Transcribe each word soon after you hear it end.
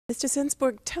Mr.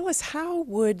 Sensburg, tell us, how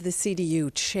would the CDU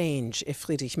change if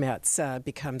Friedrich Merz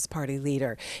becomes party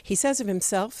leader? He says of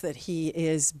himself that he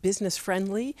is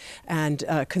business-friendly and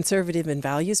conservative in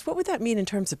values. What would that mean in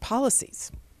terms of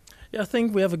policies? Yeah, I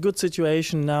think we have a good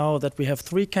situation now that we have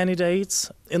 3 candidates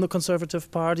in the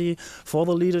Conservative Party for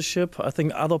the leadership. I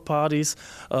think other parties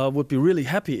would be really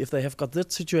happy if they have got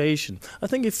that situation. I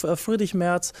think if Friedrich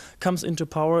Merz comes into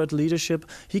power at leadership,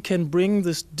 he can bring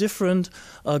these different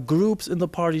groups in the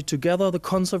party together, the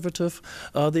conservative,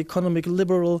 the economic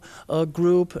liberal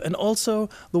group, and also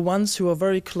the ones who are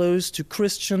very close to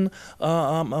Christian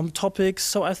topics.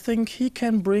 So I think he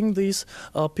can bring these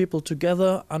people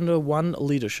together under one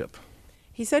leadership.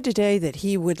 He said today that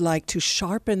he would like to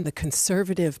sharpen the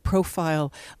conservative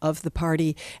profile of the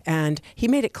party, and he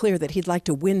made it clear that he'd like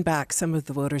to win back some of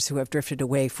the voters who have drifted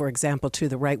away, for example, to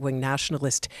the right-wing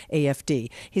nationalist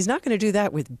AfD. He's not going to do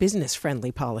that with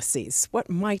business-friendly policies. What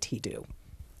might he do?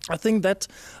 I think that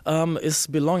is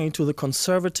belonging to the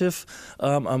conservative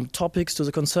topics, to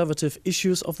the conservative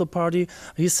issues of the party.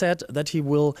 He said that he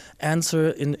will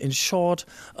answer in short,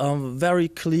 very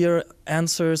clear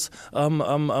answers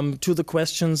to the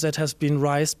questions that has been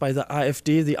raised by the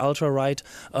AfD, the ultra-right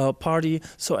party.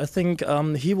 So I think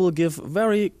he will give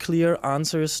very clear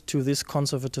answers to these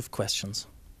conservative questions.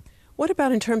 What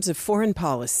about in terms of foreign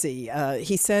policy?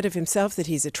 He said of himself that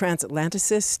he's a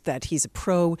transatlanticist, that he's a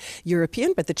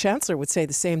pro-European, but the Chancellor would say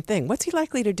the same thing. What's he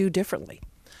likely to do differently?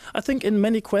 I think in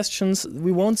many questions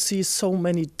we won't see so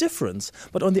many difference.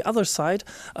 But on the other side,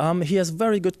 he has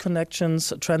very good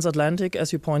connections, transatlantic,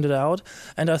 as you pointed out.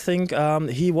 And I think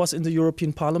he was in the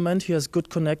European Parliament. He has good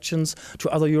connections to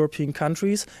other European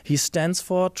countries. He stands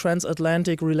for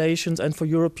transatlantic relations and for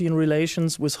European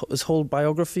relations with his whole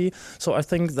biography. So I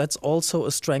think that's also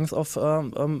a strength of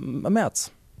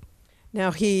Merz.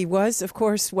 Now, he was, of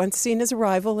course, once seen as a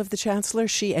rival of the Chancellor.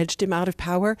 She edged him out of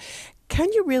power.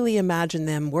 Can you really imagine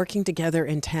them working together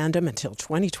in tandem until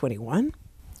 2021?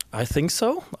 I think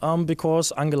so,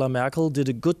 because Angela Merkel did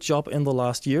a good job in the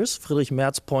last years. Friedrich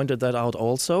Merz pointed that out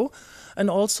also. And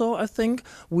also, I think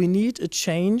we need a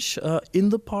change in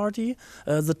the party.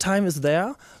 The time is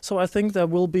there. So I think there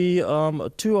will be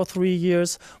 2 or 3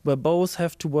 years where both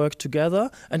have to work together.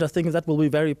 And I think that will be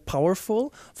very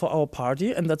powerful for our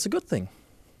party. And that's a good thing.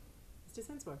 Mr.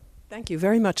 Sensburg, thank you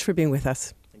very much for being with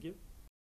us.